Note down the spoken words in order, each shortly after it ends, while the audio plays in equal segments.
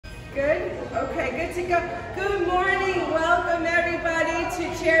Good? Okay, good to go. Good morning. Welcome everybody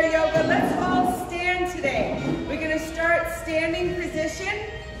to chair yoga. Let's all stand today. We're going to start standing position.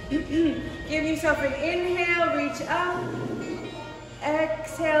 Give yourself an inhale, reach up.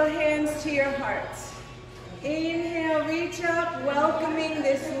 Exhale, hands to your heart. Inhale, reach up, welcoming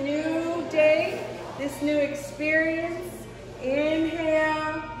this new day, this new experience.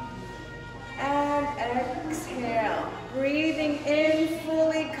 Inhale and exhale. Breathing in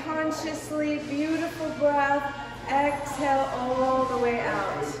fully, consciously, beautiful breath. Exhale all the way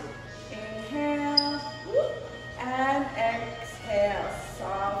out. Inhale and exhale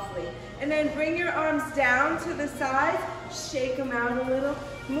softly. And then bring your arms down to the side. Shake them out a little.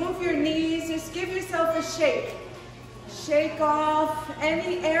 Move your knees. Just give yourself a shake. Shake off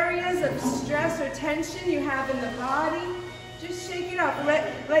any areas of stress or tension you have in the body. Just shake it off.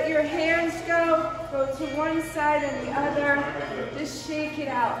 Let your hands go to one side and the other. Just shake it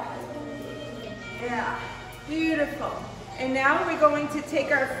out. Yeah, beautiful. And now we're going to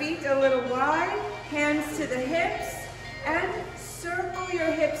take our feet a little wide, hands to the hips, and circle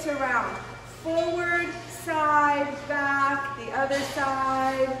your hips around. Forward, side, back, the other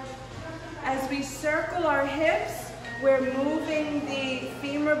side. As we circle our hips, we're moving the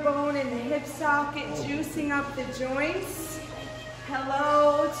femur bone in the hip socket, juicing up the joints.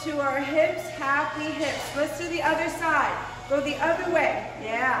 Hello to our hips, happy hips. Let's do the other side. Go the other way.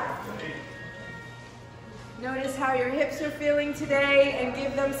 Yeah. Notice how your hips are feeling today and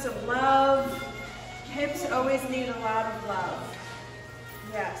give them some love. Hips always need a lot of love.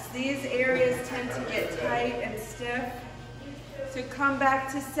 Yes, these areas tend to get tight and stiff. So come back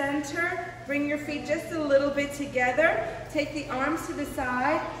to center. Bring your feet just a little bit together. Take the arms to the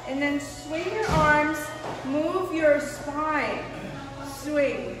side and then swing your arms. Move your spine.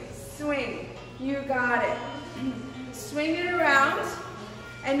 Swing, swing. You got it. Swing it around.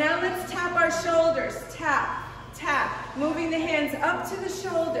 And now let's tap our shoulders. Tap, tap. Moving the hands up to the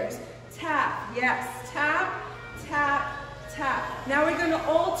shoulders. Tap, yes. Tap, tap, tap. Now we're going to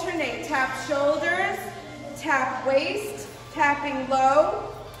alternate. Tap shoulders, tap waist, tapping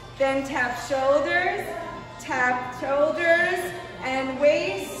low, then tap shoulders, and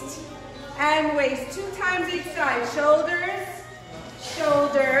waist, Two times each side. Shoulders,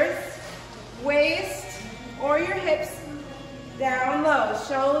 shoulders, waist, or your hips down low.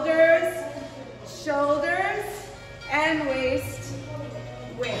 Shoulders, shoulders, and waist,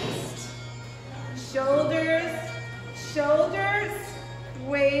 waist. Shoulders, shoulders,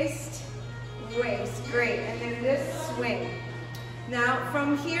 waist, waist. Great. And then just swing. Now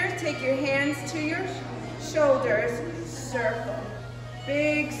from here, take your hands to your shoulders. Circle.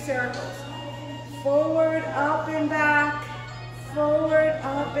 Big circles. Forward, up and back. Forward,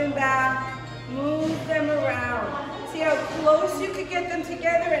 up and back. Move them around. See how close you could get them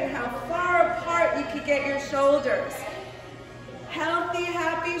together and how far apart you could get your shoulders. Healthy,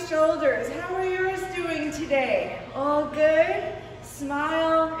 happy shoulders. How are yours doing today? All good?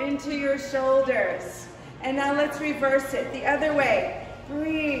 Smile into your shoulders. And now let's reverse it the other way.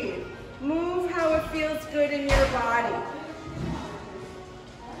 Breathe. Move how it feels good in your body.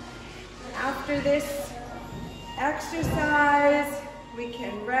 After this exercise, we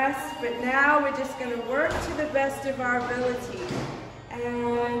can rest, but now we're just going to work to the best of our ability.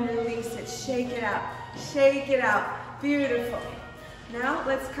 And release it. Shake it out. Shake it out. Beautiful. Now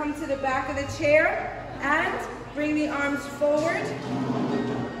let's come to the back of the chair and bring the arms forward.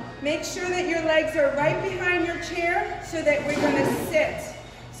 Make sure that your legs are right behind your chair so that we're going to sit.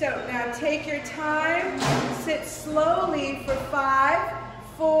 So now take your time. Sit slowly for 5,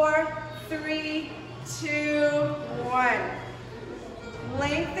 4, 3, 2, 1.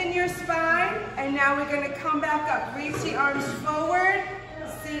 Lengthen your spine, and now we're going to come back up. Reach the arms forward.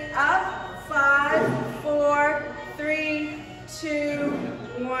 Sit up. 5, 4, 3, 2,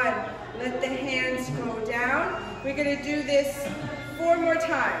 1. Let the hands go down. We're going to do this 4 more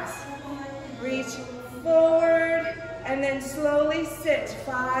times. Reach forward, and then slowly sit.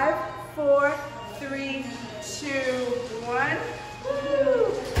 5, 4, 3, 2, 1.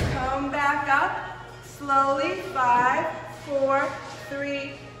 Woo. Come back up. Slowly. 5, 4,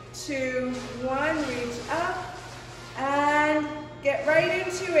 3, 2, 1. Reach up. And get right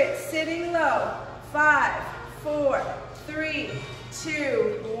into it. Sitting low. 5, 4, 3,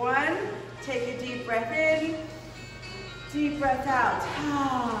 2, 1. Take a deep breath in. Deep breath out.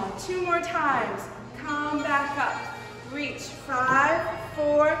 2 more times. Come back up. Reach. 5,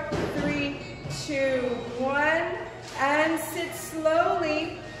 4, 3, 2, 1. And sit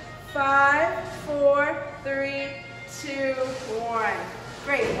slowly. 5, 4, 3, 2, 1.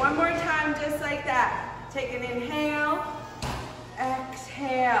 Great. One more time just like that. Take an inhale.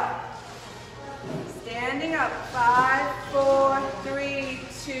 Exhale. Standing up. 5, 4, 3,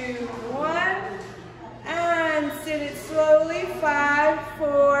 2, 1. And sit it slowly. 5,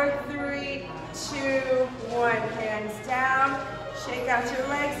 4, 3, 2, 1. Hands down. Shake out your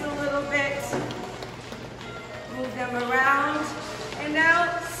legs a little bit. Move them around. And now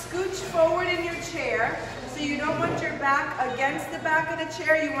scooch forward in your chair. So you don't want your back against the back of the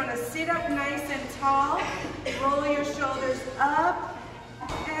chair. You want to sit up nice and tall. Roll your shoulders up.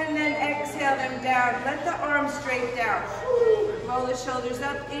 And then exhale them down. Let the arms straight down. Roll the shoulders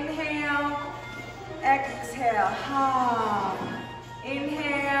up. Inhale. Exhale. Ha.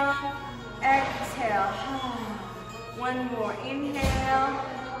 Inhale. Exhale. Ha. One more. Inhale.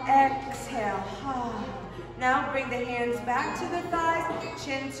 Exhale. Ha. Now bring the hands back to the thighs.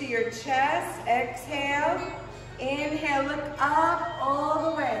 Chin to your chest. Exhale. Inhale. Look up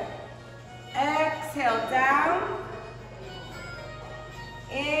all the way. Exhale. Down.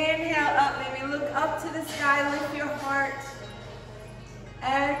 Inhale up, maybe look up to the sky, lift your heart.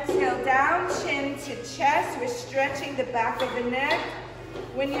 Exhale, down, chin to chest. We're stretching the back of the neck.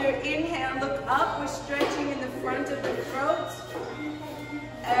 When you inhale, look up. We're stretching in the front of the throat.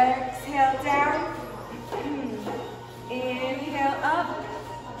 Exhale, down. Inhale, up.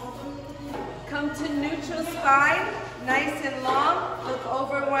 Come to neutral spine, nice and long. Look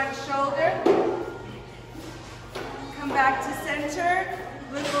over one shoulder. Come back to center.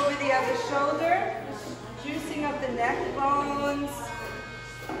 Look over the other shoulder, juicing up the neck bones.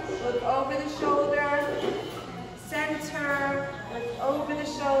 Look over the shoulder, center, look over the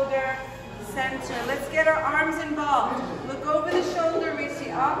shoulder, center. Let's get our arms involved. Look over the shoulder, reach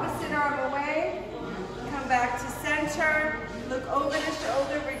the opposite arm away. Come back to center, look over the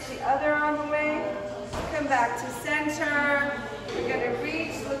shoulder, reach the other arm away. Come back to center. We're going to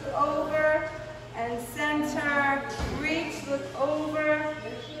reach, look over, and center, reach, look over,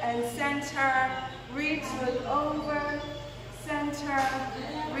 and center, reach, look over, center,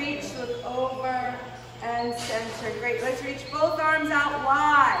 reach, look over, and center. Great, let's reach both arms out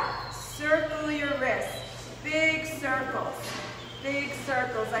wide. Circle your wrists, big circles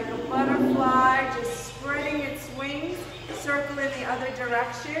like a butterfly, just spreading its wings. Circle in the other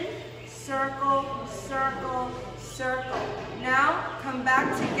direction, circle, circle, circle. Now, come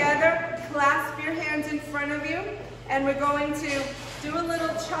back together, clasp your hands in front of you, and we're going to do a little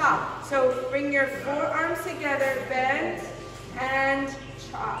chop. So bring your forearms together, bend and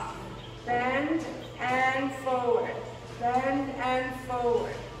chop. Bend and forward. Bend and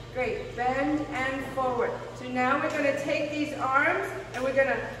forward. Great, bend and forward. So now we're going to take these arms and we're going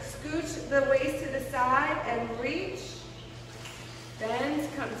to scooch the waist to the side and reach. Bend,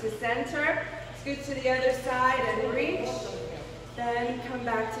 come to center. Scoot to the other side and reach. Then come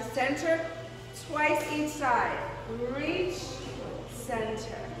back to center. Twice each side. Reach,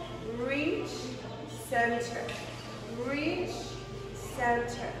 center. Reach, center. Reach,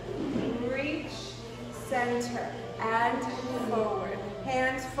 center. Reach, center. And forward.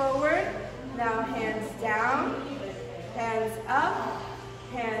 Hands forward. Now hands down. Hands up.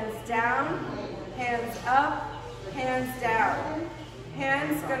 Hands down. Hands up. Hands down.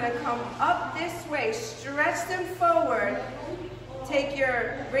 Hands gonna come up this way. Stretch them forward. Take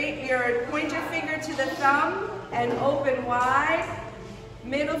your pointer finger to the thumb and open wide.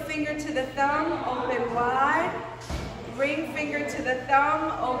 Middle finger to the thumb, open wide. Ring finger to the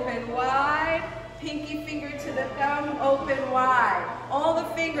thumb, open wide. Pinky finger to the thumb, open wide. All the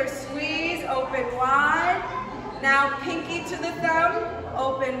fingers squeeze, open wide. Now pinky to the thumb,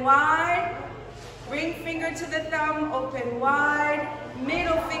 open wide. Ring finger to the thumb, open wide.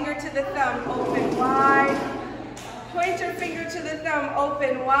 Middle finger to the thumb, open wide. Pointer finger to the thumb,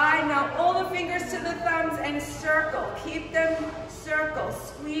 open wide. Now all the fingers to the thumbs and circle. Keep them circle.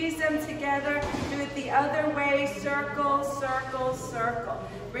 Squeeze them together. Do it the other way. Circle, circle, circle.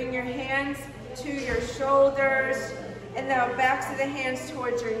 Bring your hands to your shoulders. And now backs of the hands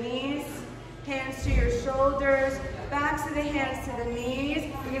towards your knees. Hands to your shoulders. Backs of the hands to the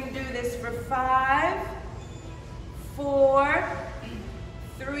knees. We're going to do this for 5, 4,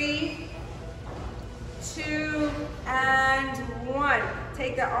 3, 2, and 1.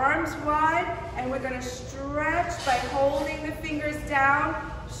 Take the arms wide, and we're going to stretch by holding the fingers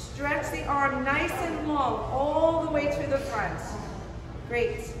down. Stretch the arm nice and long, all the way to the front.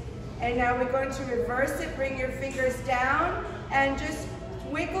 Great. And now we're going to reverse it. Bring your fingers down, and just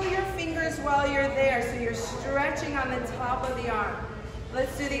wiggle your fingers while you're there, so you're stretching on the top of the arm.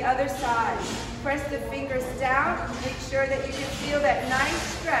 Let's do the other side. Press the fingers down. Make sure that you can feel that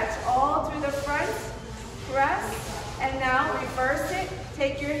nice stretch all through the front. Press, and now reverse it.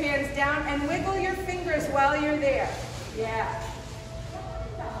 Take your hands down and wiggle your fingers while you're there. Yeah.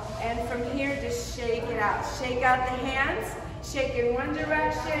 And from here, just shake it out. Shake out the hands. Shake in one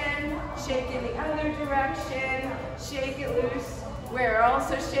direction, shake in the other direction, shake it loose. We're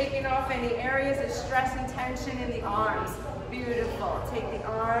also shaking off any areas of stress and tension in the arms. Beautiful. Take the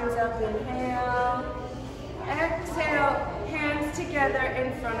arms up, inhale. Exhale, hands together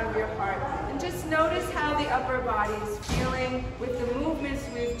in front of your heart. And just notice how the upper body is feeling with the movements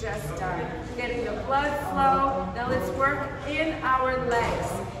we've just done. Getting the blood flow. Now let's work in our legs.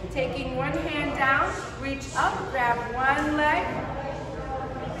 Taking one hand down, reach up, grab one leg.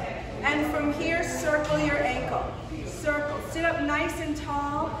 And from here, circle your ankle. Circle. Sit up nice and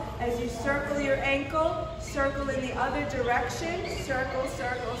tall as you circle your ankle. Circle in the other direction. Circle,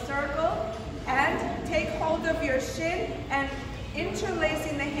 circle, circle. And take hold of your shin and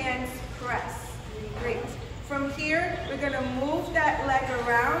interlacing the hands, press. Great. From here, we're going to move that leg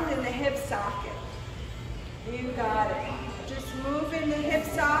around in the hip socket. You got it. Just move in the hip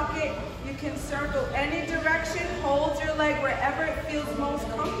socket. You can circle any direction. Hold your leg wherever it feels most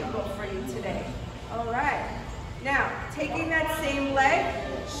comfortable for you today. All right. Now, taking that same leg,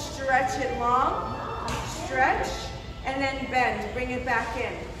 stretch it long, stretch, and then bend. Bring it back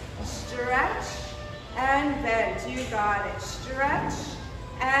in. Stretch and bend. You got it. Stretch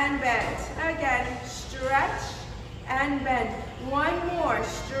and bend. Again, stretch and bend. One more.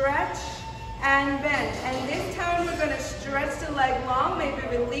 Stretch and bend. And this time we're going to stretch the leg long. Maybe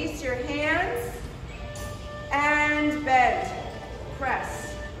release your hands and bend.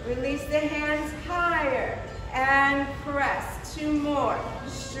 Press. Release the hands higher and press. Two more.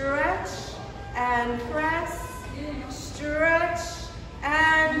 Stretch and press. Stretch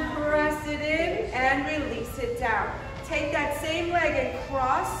and press it in and release it down. Take that same leg and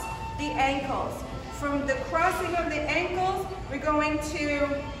cross the ankles. From the crossing of the ankles, we're going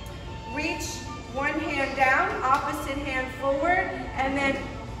to reach one hand down, opposite hand forward, and then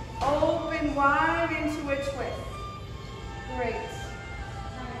open wide into a twist. Great.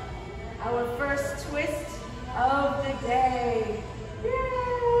 Our first twist of the day.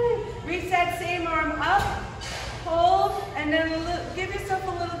 Yay! Reach that same arm up, hold, and then give yourself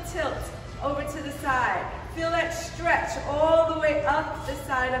a little tilt over to the side. Feel that stretch all the way up the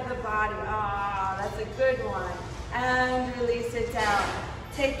side of the body. Ah, that's a good one. And release it down.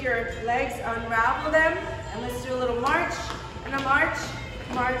 Take your legs, unravel them, and let's do a little march and a march.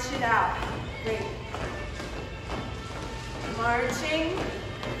 March it out. Great. Marching.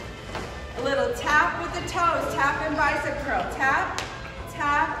 A little tap with the toes. Tap and bicep curl. Tap,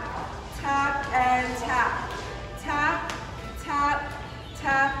 tap, tap, and tap. Tap, tap,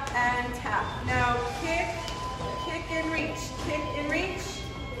 tap, and tap. Now kick, kick and reach. Kick and reach.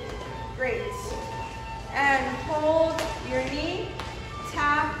 Great. And hold your knee.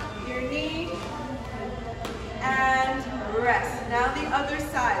 Tap your knee. And rest. Now the other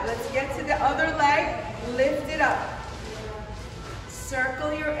side. Let's get to the other leg. Lift it up.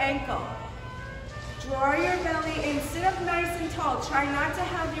 Circle your ankle. Draw your belly in. Sit up nice and tall. Try not to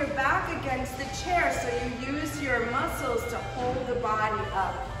have your back against the chair so you use your muscles to hold the body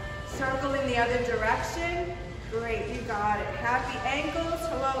up. Circle in the other direction. Great, you got it. Happy ankles.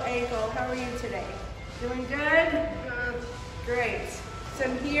 Hello, ankle. How are you today? Doing good? Good. Great.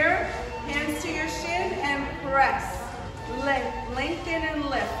 From here, hands to your shin and press. Lift, lengthen and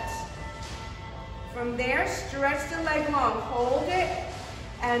lift. From there, stretch the leg long. Hold it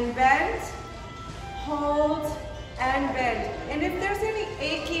and bend. Hold and bend. And if there's any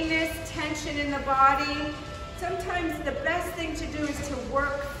achiness, tension in the body, sometimes the best thing to do is to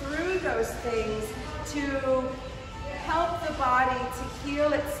work through those things to help the body to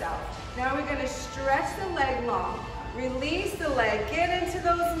heal itself. Now we're going to stretch the leg long. Release the leg. Get into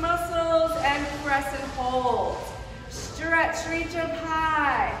those muscles and press and hold. Stretch, reach up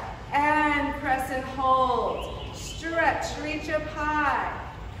high and press and hold. Stretch, reach up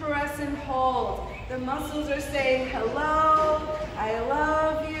high, press and hold. The muscles are saying, hello, I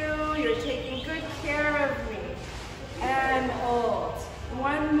love you, you're taking good care of me. And hold.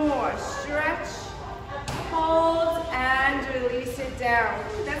 One more. Stretch, hold, and release it down.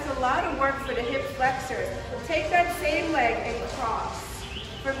 That's a lot of work for the hip flexors. Take that same leg and cross.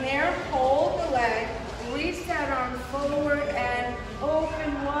 From there, hold the leg, reach that arm forward, and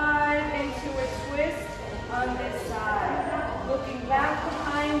open wide into a twist on this side. Looking back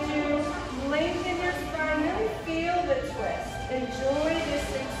behind you, lengthen your spine, really feel the twist. Enjoy this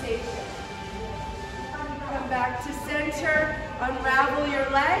sensation. Come back to center, unravel your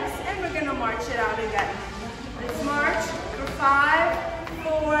legs, and we're going to march it out again. Let's march for 5,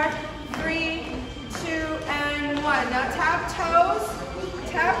 4, 3, 2, and 1. Now tap toes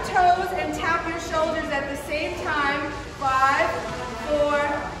and tap your shoulders at the same time. 5,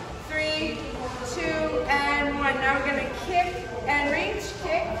 4, 3,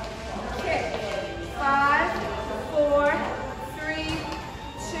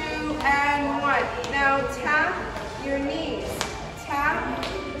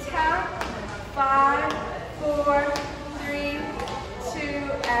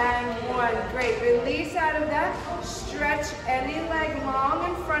 any leg long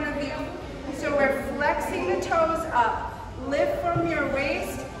in front of you. So we're flexing the toes up. Lift from your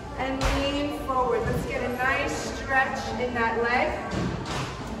waist and lean forward. Let's get a nice stretch in that leg.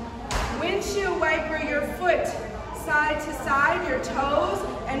 Windshield wiper your foot side to side, your toes,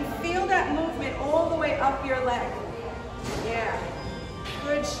 and feel that movement all the way up your leg. Yeah.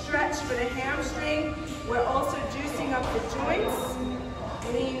 Good stretch for the hamstring. We're also juicing up the joints.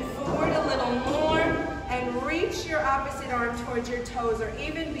 Lean forward a little more and reach your opposite arm towards your toes or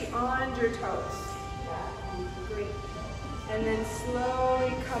even beyond your toes. Great. And then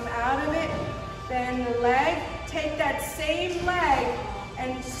slowly come out of it. Bend the leg. Take that same leg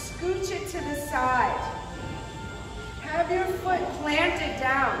and scooch it to the side. Have your foot planted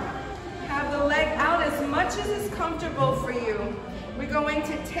down. Have the leg out as much as is comfortable for you. We're going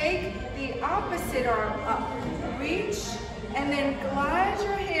to take the opposite arm up. Reach, and then glide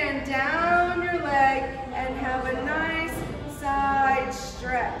your hand down your leg and have a nice side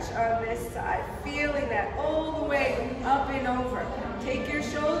stretch on this side. Feeling that all the way up and over. Take your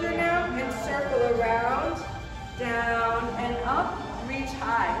shoulder now and circle around, down and up. Reach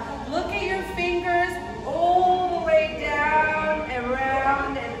high. Look at your fingers all the way down,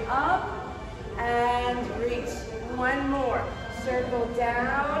 around and up, and reach. One more. Circle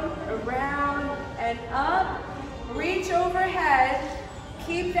down, around, and up. Reach overhead.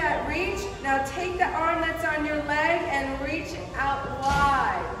 Keep that reach. Now take the arm that's on your leg and reach out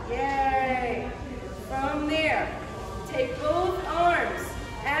wide. Yay. From there, take both arms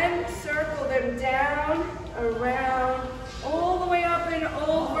and circle them down, around, all the way up and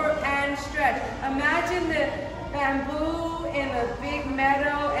over and stretch. Imagine the bamboo in a big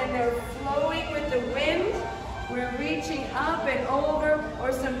meadow and they're flowing with the wind. We're reaching up and over,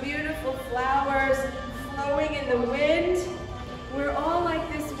 or some beautiful flowers flowing in the wind. We're all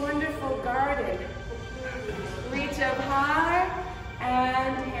like this wonderful garden. Reach up high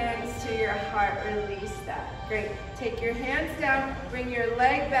and hands to your heart. Release that. Great. Take your hands down. Bring your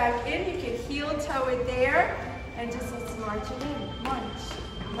leg back in. You can heel toe it there. And just let's march it in. March,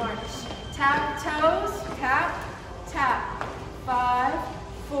 march. Tap toes. Tap, tap. 5,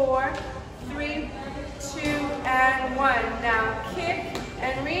 4, 3, 2, and 1. Now kick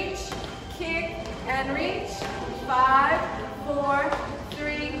and reach. Kick and reach. 5, 4,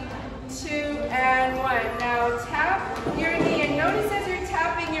 3, 2, and 1. Now tap your knee, and notice as you're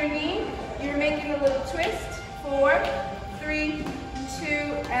tapping your knee, you're making a little twist. 4, 3, 2,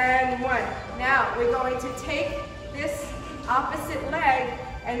 and 1. Now we're going to take this opposite leg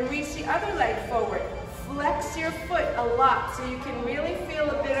and reach the other leg forward. Flex your foot a lot so you can really feel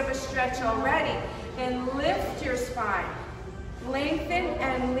a bit of a stretch already. Then lift your spine. Lengthen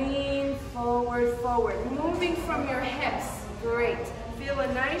and lean forward, forward. Moving from your hips. Great. Feel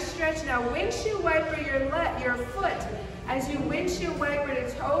a nice stretch. Now windshield wiper your foot. As you windshield wiper the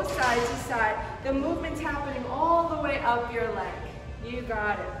toe side to side, the movement's happening all the way up your leg. You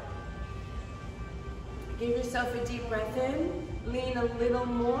got it. Give yourself a deep breath in. Lean a little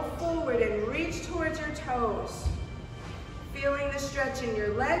more forward and reach towards your toes. Feeling the stretch in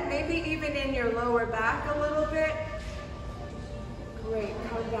your leg, maybe even in your lower back a little bit. Great,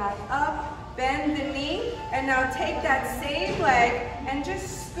 come back up, bend the knee, and now take that same leg and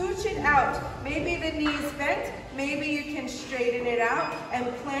just scooch it out. Maybe the knee is bent, maybe you can straighten it out and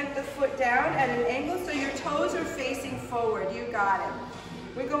plant the foot down at an angle so your toes are facing forward. You got it.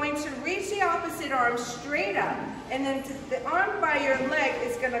 We're going to reach the opposite arm straight up, and then the arm by your leg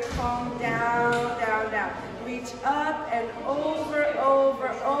is going to come down, down, down. Reach up and over, over,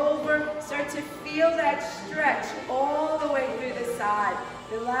 over. Start to feel that stretch all the way through the side.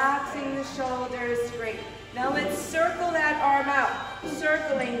 Relaxing the shoulders. Great. Now let's circle that arm out.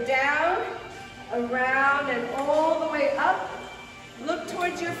 Circling down, around, and all the way up. Look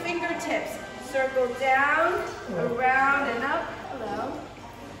towards your fingertips. Circle down, around, and up. Hello.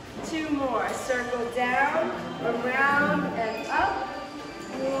 2 more. Circle down, around, and up.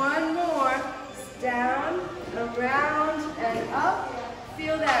 1 more. Down, around, and up.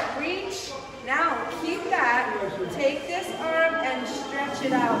 Feel that reach. Now keep that. Take this arm and stretch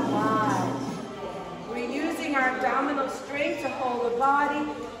it out wide. We're using our abdominal strength to hold the body.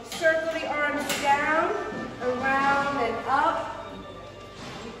 Circle the arms down, around, and up.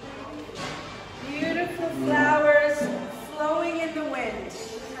 Beautiful flowers flowing in the wind.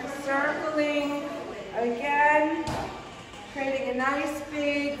 Circling again, creating a nice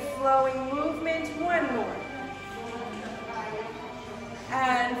big flowing movement. 1 more.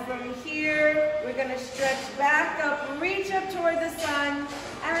 And from here, we're going to stretch back up, reach up toward the sun,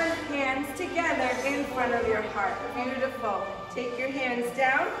 and hands together in front of your heart. Beautiful. Take your hands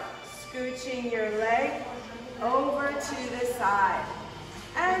down, scooching your leg, over to the side.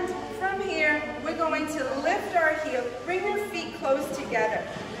 And from here, we're going to lift our heel. Bring your feet close together.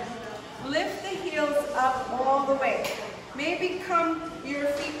 Lift the heels up all the way. Maybe come your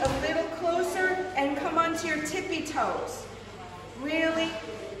feet a little closer and come onto your tippy toes. Really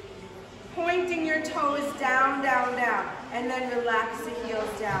pointing your toes down, down, down. And then relax the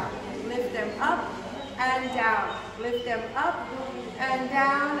heels down. Lift them up and down. Lift them up and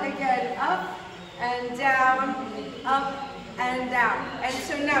down. Again, up and down, up and down. And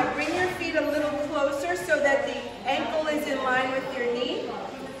so now bring your feet a little closer so that the ankle is in line with your knee.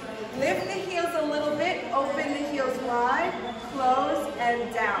 Lift the heels a little bit, open the heels wide, close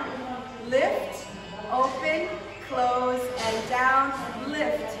and down. Lift, open, close and down.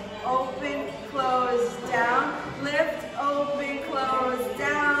 Lift, open, close, down. Lift, open, close,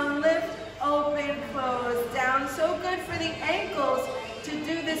 down. Lift, open, close, down. So good for the ankles to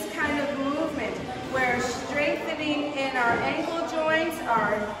do this kind of movement. We're strengthening in our ankle joints,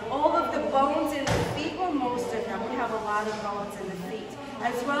 all of the bones in the feet, well, most of them. We have a lot of bones in the feet,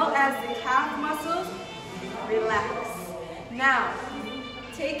 as well as the calf muscles. Relax. Now,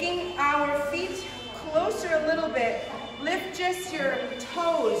 taking our feet closer a little bit, lift just your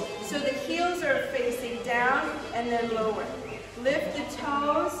toes so the heels are facing down and then lower. Lift the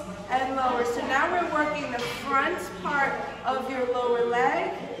toes and lower. So now we're working the front part of your lower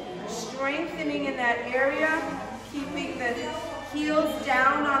leg, strengthening in that area, keeping the heels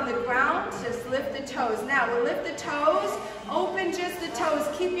down on the ground. Just lift the toes. Now we'll lift the toes, open just the toes.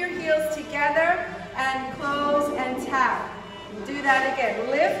 Keep your heels together and close and tap. Do that again.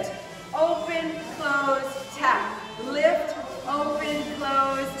 Lift, open, close, tap. Lift, open,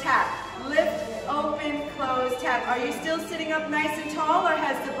 close, tap. Lift, open, close, tap. Are you still sitting up nice and tall, or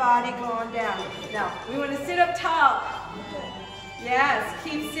has the body gone down? No, we want to sit up tall. Yes,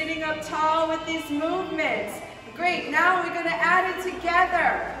 keep sitting up tall with these movements. Great, now we're going to add it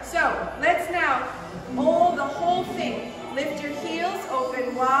together. So let's now hold the whole thing. Lift your heels,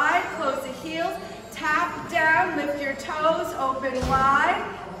 open wide, close the heels, tap down, lift your toes, open wide,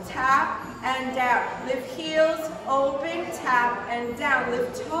 tap and down. Lift heels, open, tap and down.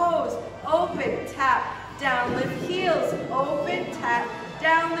 Lift toes, open, tap, down. Lift heels, open, tap,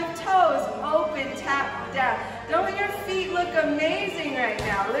 down. Lift toes, open, tap, down. Don't your feet look amazing right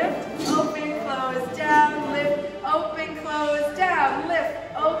now? Lift, open, close, down. Lift, open, close, down.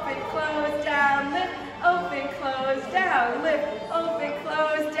 Lift, open, close, down. Lift, open, close, down. Lift, open,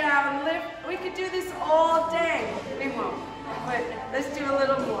 close, down. Lift. We could do this all day. We won't, but let's do a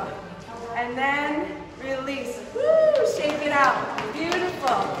little more. And then release. Woo! Shake it out. Beautiful.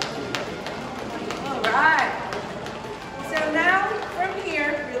 All right. So now from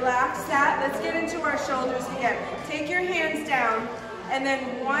here, relax that. Let's get into our shoulders again. Take your hands down, and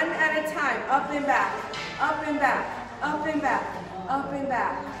then one at a time. Up and back. Up and back. Up and back. Up and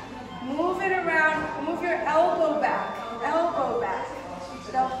back. Move it around. Move your elbow back. Elbow back.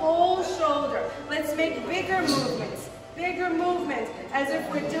 The whole shoulder. Let's make bigger movements. Bigger movement, as if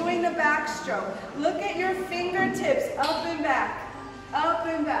we're doing the backstroke. Look at your fingertips, up and back, up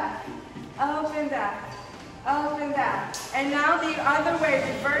and back, up and back, up and back. And now the other way,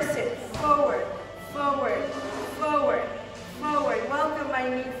 reverse it. Forward, forward, forward, forward. Welcome, my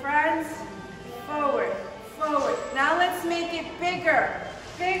new friends. Forward, forward. Now let's make it bigger.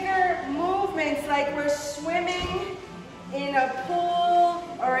 Bigger movements, like we're swimming in a pool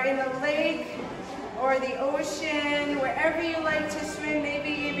or in a lake, or the ocean, wherever you like to swim, maybe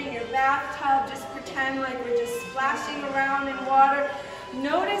even your bathtub. Just pretend like we're just splashing around in water.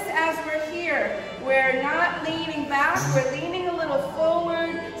 Notice as we're here, we're not leaning back, we're leaning a little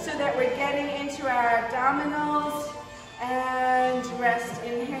forward so that we're getting into our abdominals. And rest,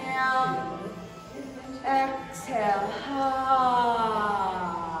 inhale, exhale.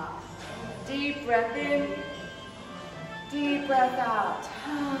 Deep breath in, deep breath out.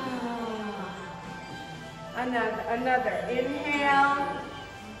 Another. Inhale,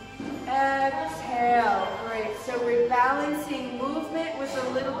 exhale. Great. So we're balancing movement with a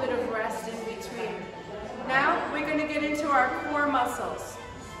little bit of rest in between. Now we're going to get into our core muscles.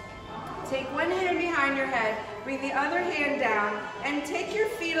 Take one hand behind your head, bring the other hand down, and take your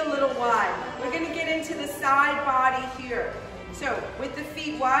feet a little wide. We're going to get into the side body here. So with the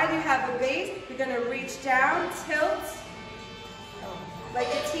feet wide, you have a base. We're going to reach down, tilt, like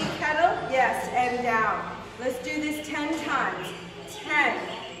a tea kettle. Yes, and down. Let's do this 10 times. 10,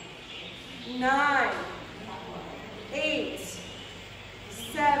 9, 8,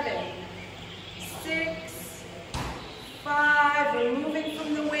 7, 6, 5. We're moving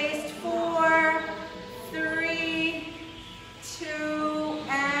from the waist. 4, 3, 2,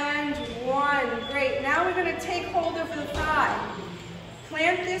 and 1. Great. Now we're going to take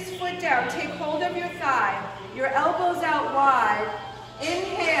foot down. Take hold of your thigh. Your elbows out wide.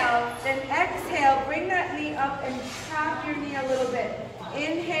 Inhale, then exhale. Bring that knee up and tap your knee a little bit.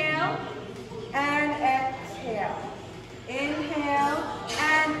 Inhale and exhale. Inhale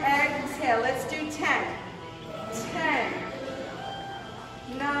and exhale. Let's do 10. 10,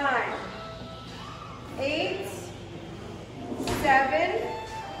 9, 8, 7,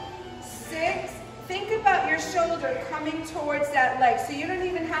 6. Think about your shoulder coming towards that leg, so you don't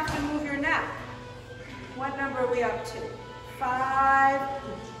even have to move your neck. What number are we up to? 5,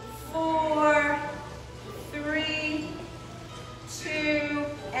 4, 3, 2,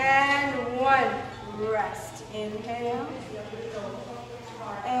 and 1. Rest. Inhale.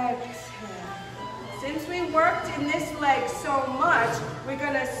 Exhale. Since we worked in this leg so much, we're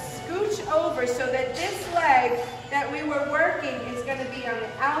going to scooch over so that this leg that we were working is going to be on the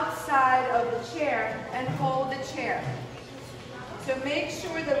outside of the chair and hold the chair. So make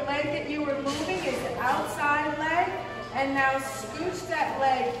sure the leg that you were moving is the outside leg, and now scooch that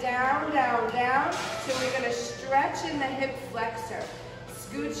leg down, down, down. So we're going to stretch in the hip flexor.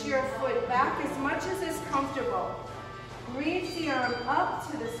 Scooch your foot back as much as is comfortable. Reach the arm up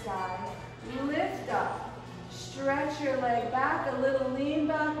to the sky. Lift up. Stretch your leg back, a little lean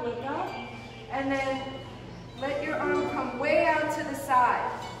back, look up. And then let your arm come way out to the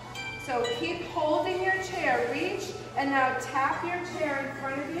side. So keep holding your chair. Reach, and now tap your chair in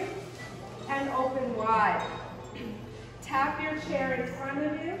front of you and open wide. Tap your chair in front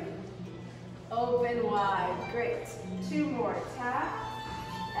of you. Open wide. Great. 2 more. Tap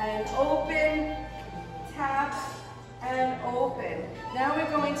and open. Tap and open. Now we're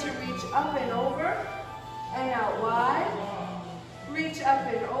going to reach up and over and out wide. Reach up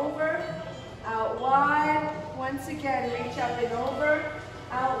and over, out wide. Once again, reach up and over,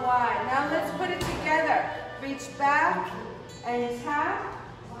 out wide. Now let's put it together. Reach back and tap.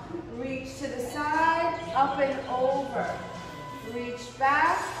 Reach to the side, up and over. Reach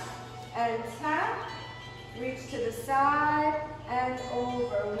back and tap. Reach to the side and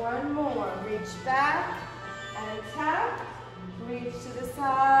over. One more. Reach back and tap. Reach to the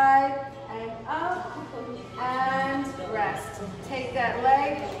side and up and rest. Take that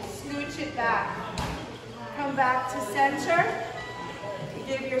leg, scooch it back. Come back to center.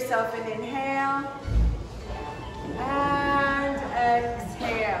 Give yourself an inhale and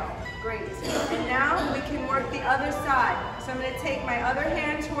exhale. Great. And now we can work the other side. So I'm going to take my other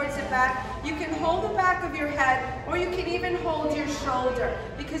hand towards the back. You can hold the back of your head, or you can even hold your shoulder,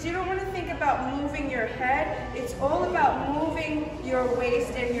 because you don't want to think about moving your head. It's all about moving your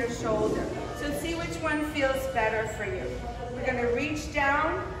waist and your shoulder. So see which one feels better for you. We're going to reach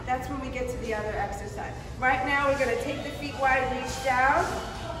down. That's when we get to the other exercise. Right now we're going to take the feet wide, reach down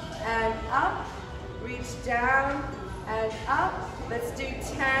and up, reach down and up. Let's do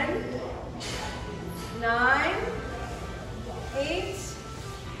 10, 9, 8,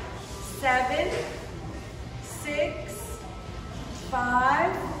 7, 6,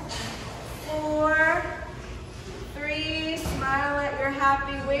 5, 4, 3, smile at your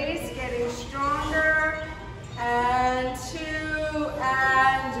happy waist, getting stronger, and 2,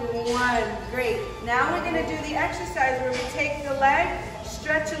 and 1. Great. Now we're going to do the exercise where we take the leg,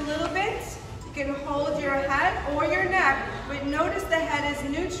 stretch a little bit. You can hold your head or your neck, but notice the head is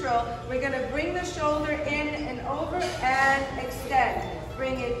neutral. We're going to bring the shoulder in and over and extend.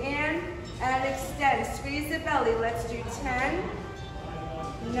 Bring it in and extend. Squeeze the belly. Let's do 10,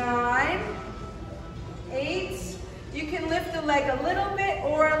 9, 8. You can lift the leg a little bit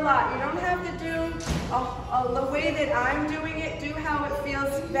or a lot. You don't have to do the way that I'm doing it. Do how it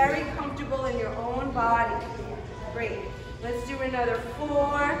feels very comfortable in your own body. Great. Let's do another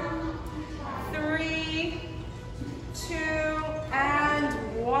 4, 3, 2, and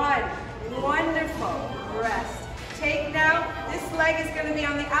 1. Wonderful. Rest. Take now, this leg is going to be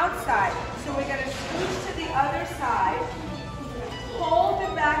on the outside. So we're going to scooch to the other side. Hold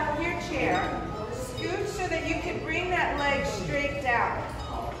the back of your chair. Scooch so that you can bring that leg straight down.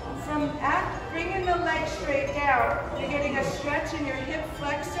 From bringing the leg straight down, you're getting a stretch in your hip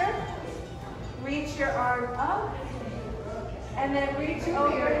flexor. Reach your arm up, and then reach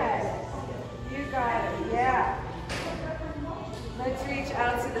overhead. You got it, yeah. Let's reach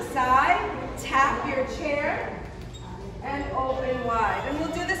out to the side, tap your chair, and open wide. And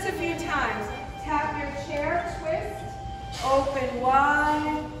we'll do this a few times. Tap your chair, twist, open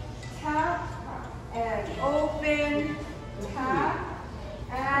wide, tap, and open, tap,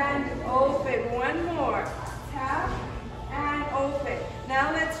 and open. One more. Tap and open.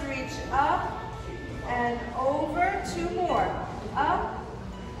 Now let's reach up and over. 2 more. Up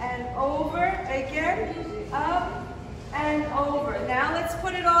and over. Again. Up and over. Now let's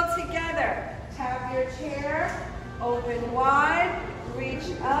put it all together. Tap your chair, open wide,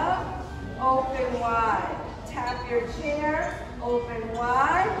 reach up, open wide. Tap your chair, open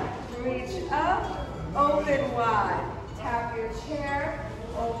wide, reach up, open wide. Tap your chair,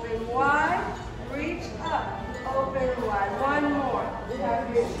 open wide, reach up, open wide. One more.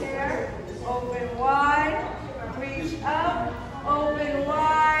 Tap your chair, open wide, reach up, open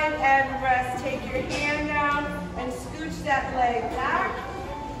wide, and rest. Take your hand down and scooch that leg back,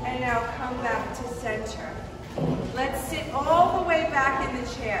 and now come back to center. Let's sit all the way back in the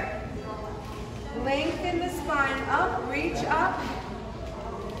chair. Lengthen the spine up, reach up,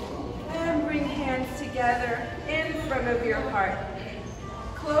 and bring hands together in front of your heart.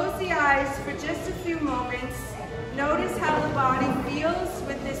 Close the eyes for just a few moments. Notice how the body feels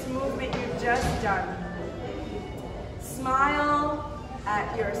with this movement you've just done. Smile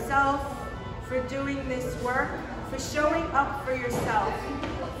at yourself for doing this work, for showing up for yourself,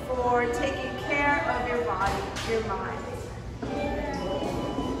 for taking care of your body, your mind.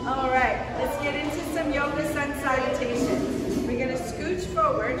 All right, let's get into some yoga sun salutations. We're going to scooch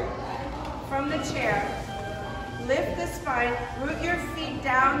forward from the chair, lift the spine, root your feet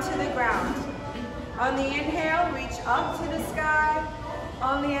down to the ground. On the inhale, reach up to the sky.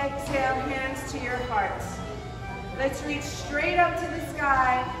 On the exhale, hands to your heart. Let's reach straight up to the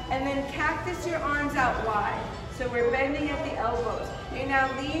sky and then cactus your arms out wide. So we're bending at the elbows. And now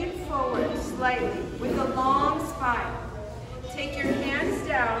lean forward slightly with a long spine. Take your hands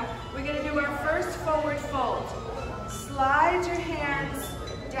down. We're going to do our first forward fold. Slide your hands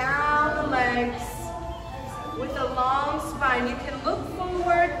down the legs with a long spine. You can look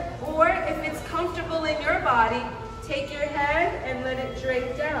forward, or if it's comfortable in your body, take your head and let it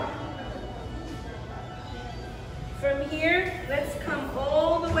drape down. From here, let's come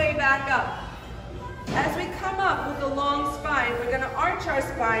all the way back up. As we come up with a long spine, we're going to arch our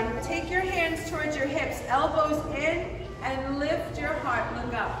spine. Take your hands towards your hips, elbows in, and lift your heart,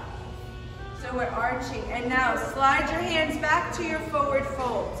 look up. So we're arching. And now slide your hands back to your forward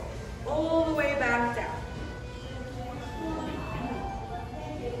fold, all the way back down.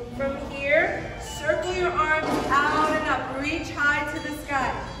 From here, circle your arms out and up. Reach high to the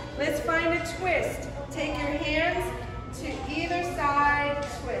sky. Let's find a twist. Take your hands to either side,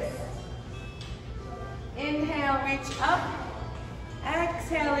 twist. Inhale, reach up.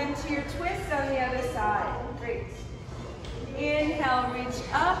 Exhale into your twist on the other side. Great. Inhale, reach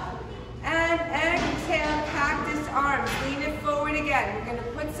up. And exhale, cactus arms. Lean it forward again. We're going to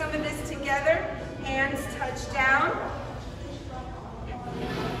put some of this together. Hands touch down.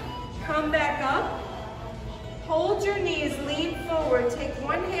 Come back up. Hold your knees, lean forward. Take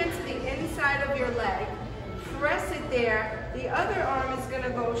one hand to the inside of your leg. Press it there. The other arm is going to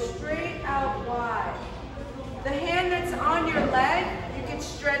go straight out wide. The hand that's on your leg, you can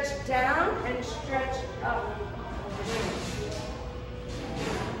stretch down and stretch up.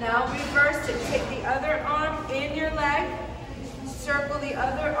 Now reverse it. Take the other arm in your leg. Circle the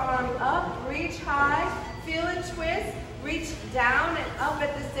other arm up. Reach high. Feel a twist. Reach down and up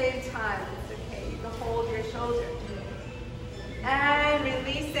at the same time. It's okay. You can hold your shoulder. And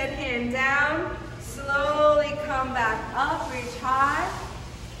release that hand down. Slowly come back up. Reach high.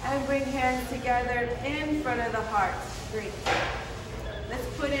 And bring hands together in front of the heart. Great. Let's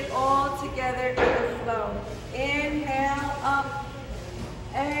put it all together in the flow. Inhale, up.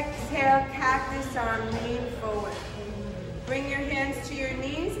 Exhale, cactus arm, lean forward. Bring your hands to your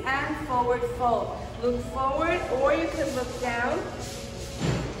knees and forward fold. Look forward, or you can look down.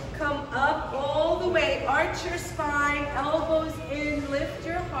 Come up all the way. Arch your spine, elbows in, lift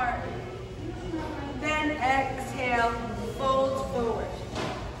your heart. Then exhale, fold forward.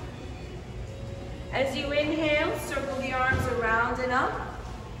 As you inhale, circle the arms around and up.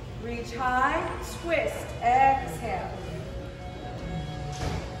 Reach high, twist, exhale.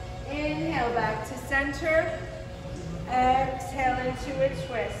 Inhale back to center. Exhale into a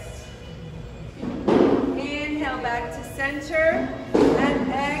twist. Inhale back to center. And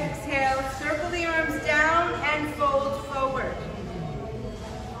exhale, circle the arms down and fold forward.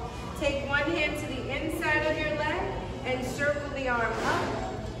 Take one hand to the inside of your leg and circle the arm up.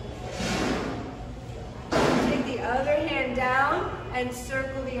 Take the other hand down and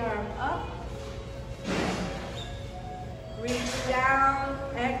circle the arm up. Reach down,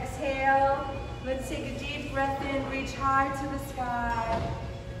 exhale. Let's take a deep breath in, reach high to the sky,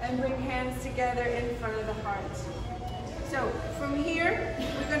 and bring hands together in front of the heart. So from here,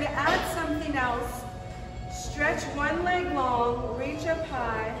 we're going to add something else. Stretch one leg long, reach up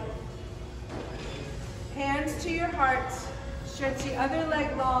high. Hands to your heart. Stretch the other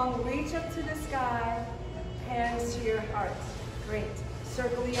leg long, reach up to the sky. hands to your heart. Great.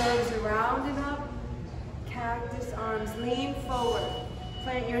 Circle the arms around and up. Cactus arms, lean forward.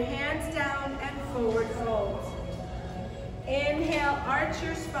 Plant your hands down and forward fold. Inhale, arch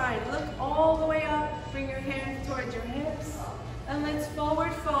your spine. Look all the way up. Bring your hands towards your hips. And let's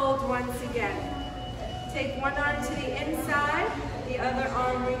forward fold once again. Take one arm to the inside. The other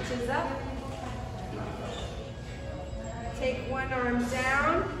arm reaches up. Take one arm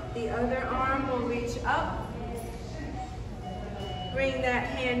down. The other arm will reach up. Bring that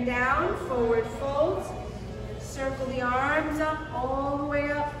hand down, forward fold. Circle the arms up, all the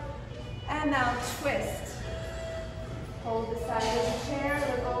way up. And now twist. Hold the side of the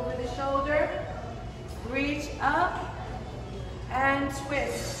chair, look over the shoulder. Reach up and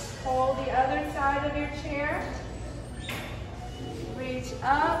twist. Hold the other side of your chair. Reach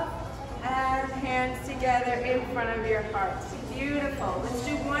up and hands together in front of your heart. Beautiful. Let's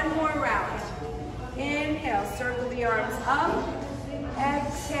do one more round. Inhale, circle the arms up.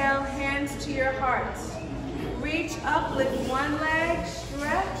 Exhale, hands to your heart. Reach up, lift one leg,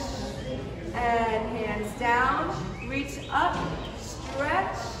 stretch, and hands down. Reach up,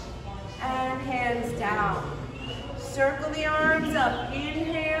 stretch, and hands down. Circle the arms up.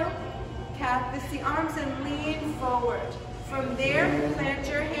 Inhale, cactus the arms and lean forward. From there, plant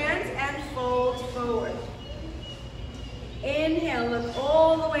your hands and fold forward. Inhale, look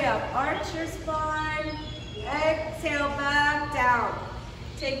all the way up. Arch your spine. Exhale, back down.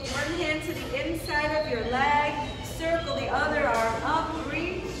 Take one hand to the inside of your leg. Circle the other arm up.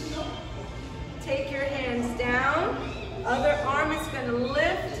 Reach. Take your hands down. Other arm is going to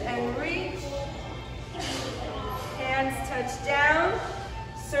lift and reach. Hands touch down.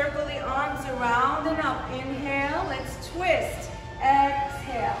 Circle the arms around and up. Inhale. Let's twist.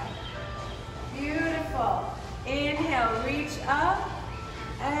 Exhale. Beautiful. Inhale. Reach up.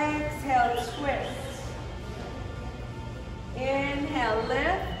 Exhale. Twist. Inhale.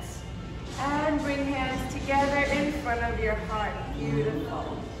 Lift. And bring hands together in front of your heart.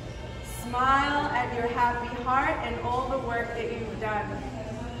 Beautiful. Smile at your happy heart and all the work that you've done.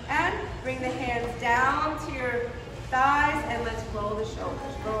 And bring the hands down to your thighs and let's roll the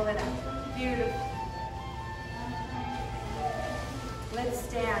shoulders. Roll it up. Beautiful. Let's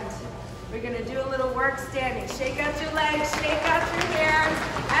stand. We're going to do a little work standing. Shake out your legs, shake out your hands,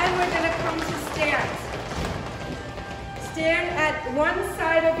 and we're going to come to stand. Stand at one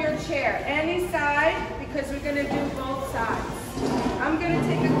side of your chair, any side, because we're going to do both sides. I'm going to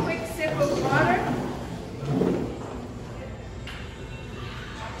take a quick sip of water.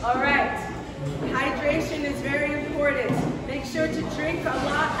 All right. Hydration is very important. Make sure to drink a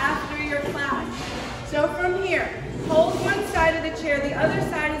lot after your class. So from here, hold one side of the chair. The other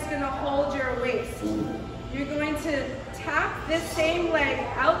side is going to hold your waist. You're going to tap this same leg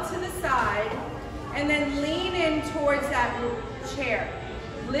out to the side and then lean in towards that chair.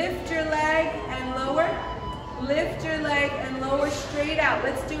 Lift your leg and lower. Lift your leg and lower straight out.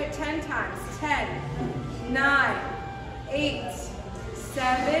 Let's do it 10 times. 10, 9, 8,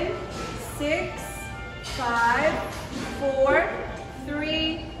 7, 6, 5, 4,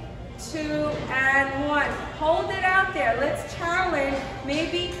 3, 2, and 1. Hold it out there. Let's challenge.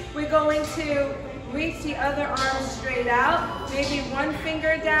 Maybe we're going to reach the other arm straight out. Maybe one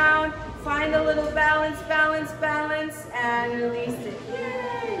finger down. Find a little balance, balance, balance, and release it.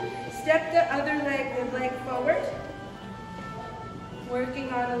 Yay! Step the other leg forward.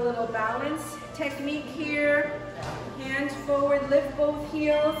 Working on a little balance technique here. Hands forward, lift both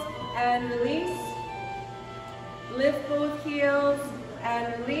heels and release. Lift both heels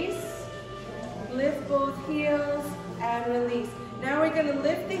and release. Lift both heels and release. Now we're going to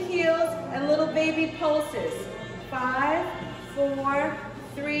lift the heels and little baby pulses. 5, 4,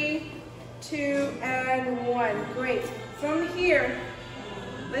 3, 2, and 1. Great. From here,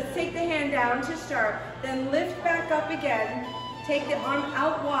 let's take the hand down to start. Then lift back up again. Take the arm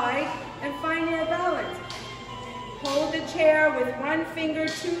out wide and find your balance. Hold the chair with one finger,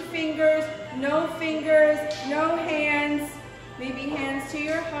 2 fingers, no hands. Maybe hands to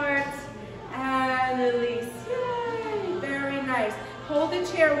your heart. And release. Yay! Very nice. Hold the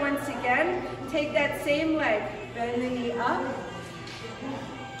chair once again. Take that same leg. Bend the knee up.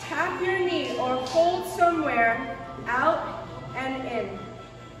 Tap your knee or hold somewhere. Out and in.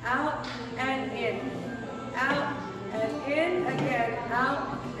 Out and in. Out and in. Again.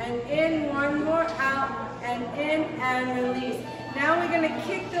 Out and in. One more. Out and in and release. Now we're going to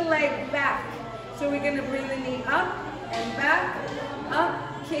kick the leg back. So we're going to bring the knee up and back. Up.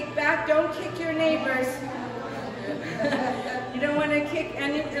 Kick back. Don't kick your neighbors. You don't want to kick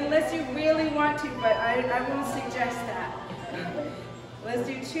any unless you really want to, but I won't suggest that. Let's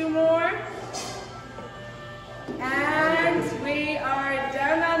do 2 more. And we are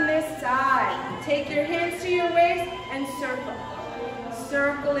done on this side. Take your hands to your waist and circle.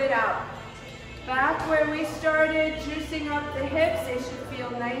 Circle it out. Back where we started, juicing up the hips. They should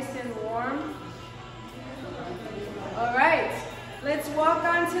feel nice and warm. All right. Let's walk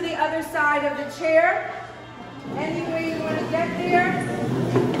on to the other side of the chair. Any way you want to get there.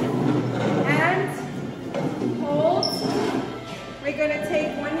 And hold. We're going to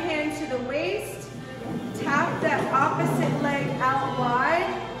take one hand to the waist. Tap that opposite leg out wide.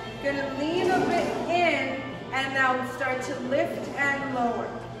 Going to lean a bit in. And now start to lift and lower.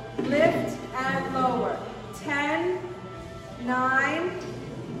 Lift and lower. 10, 9,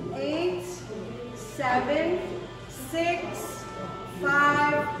 8, 7, 6,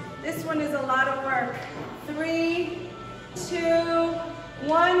 5. This one is a lot of work. 3, 2,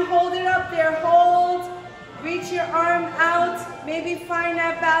 1. Hold it up there. Hold. Reach your arm out. Maybe find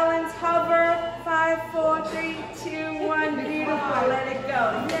that balance. Hover. 5, 4, 3, 2, 1. Beautiful. Let it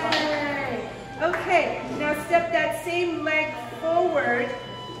go. Yay. Okay. Now step that same leg forward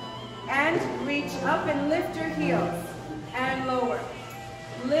and reach up and lift your heels and lower.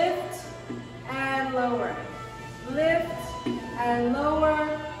 Lift and lower. Lift and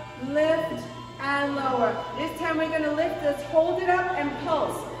lower. Lift and lower. This time we're going to lift. Let's hold it up and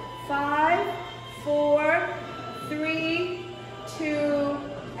pulse. 5, 4, 3, 2,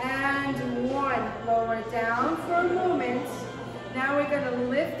 and 1. Lower down for a moment. Now we're going to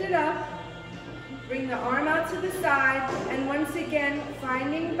lift it up. Bring the arm out to the side. And once again,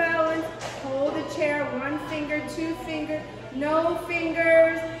 finding balance. Hold the chair. 1 finger, 2 fingers, no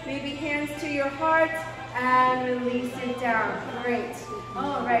fingers. Maybe hands to your heart. And release it down. Great.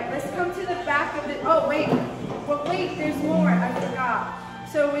 All right, let's come to the back of it. Oh, wait. But wait, there's more. I forgot.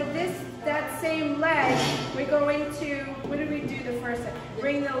 So with that same leg, we're going to, what did we do the first time?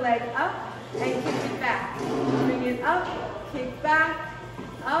 Bring the leg up and kick it back. Bring it up, kick back,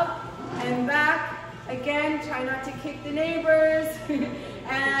 up and back. Again, try not to kick the neighbors.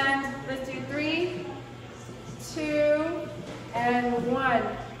 And let's do 3, 2, and 1.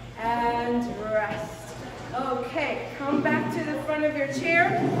 And rest. Okay, come back to the front of your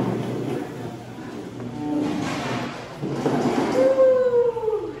chair.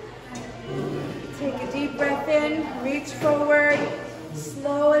 Woo. Take a deep breath in, reach forward,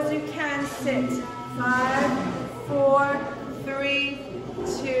 slow as you can, sit. 5, 4, 3,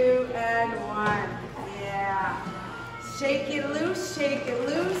 2, and 1. Yeah. Shake it loose, shake it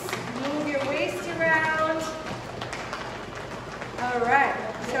loose. Move your waist around. All right,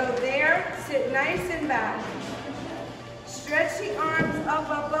 so there, sit nice and back. Stretch the arms up,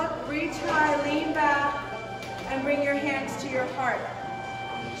 up, up, reach high, lean back, and bring your hands to your heart.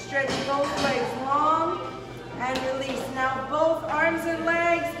 Stretch both legs long, and release. Now both arms and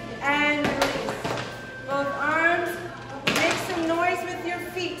legs, and release. Both arms, make some noise with your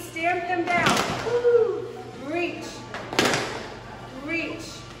feet, stamp them down. Woo. Reach,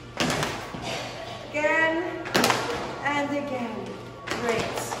 reach. Again, and again. Great.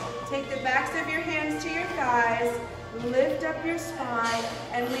 Take the backs of your hands to your thighs, lift up your spine,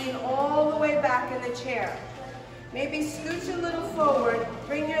 and lean all the way back in the chair. Maybe scooch a little forward,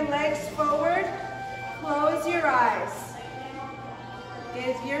 bring your legs forward, close your eyes.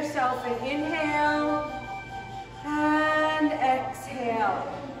 Give yourself an inhale and exhale.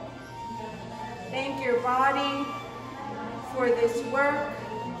 Thank your body for this work.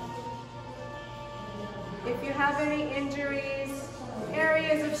 If you have any injuries,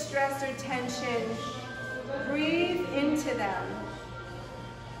 areas of stress or tension, breathe into them.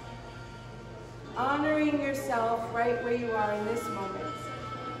 Honoring yourself right where you are in this moment.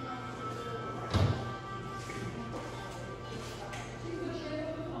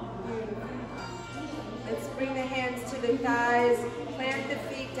 Let's bring the hands to the thighs, plant the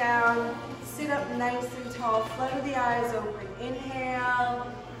feet down, sit up nice and tall, flutter the eyes open. Inhale,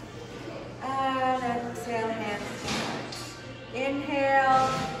 and exhale, hands to heart. Inhale,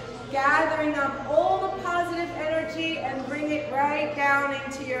 gathering up all the positive energy and bring it right down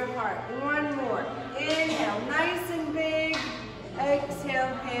into your heart. One more. Inhale, nice and big.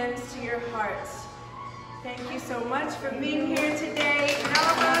 Exhale, hands to your heart. Thank you so much for being here today.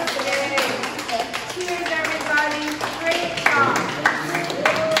 Namaste. Cheers, everybody. Great job.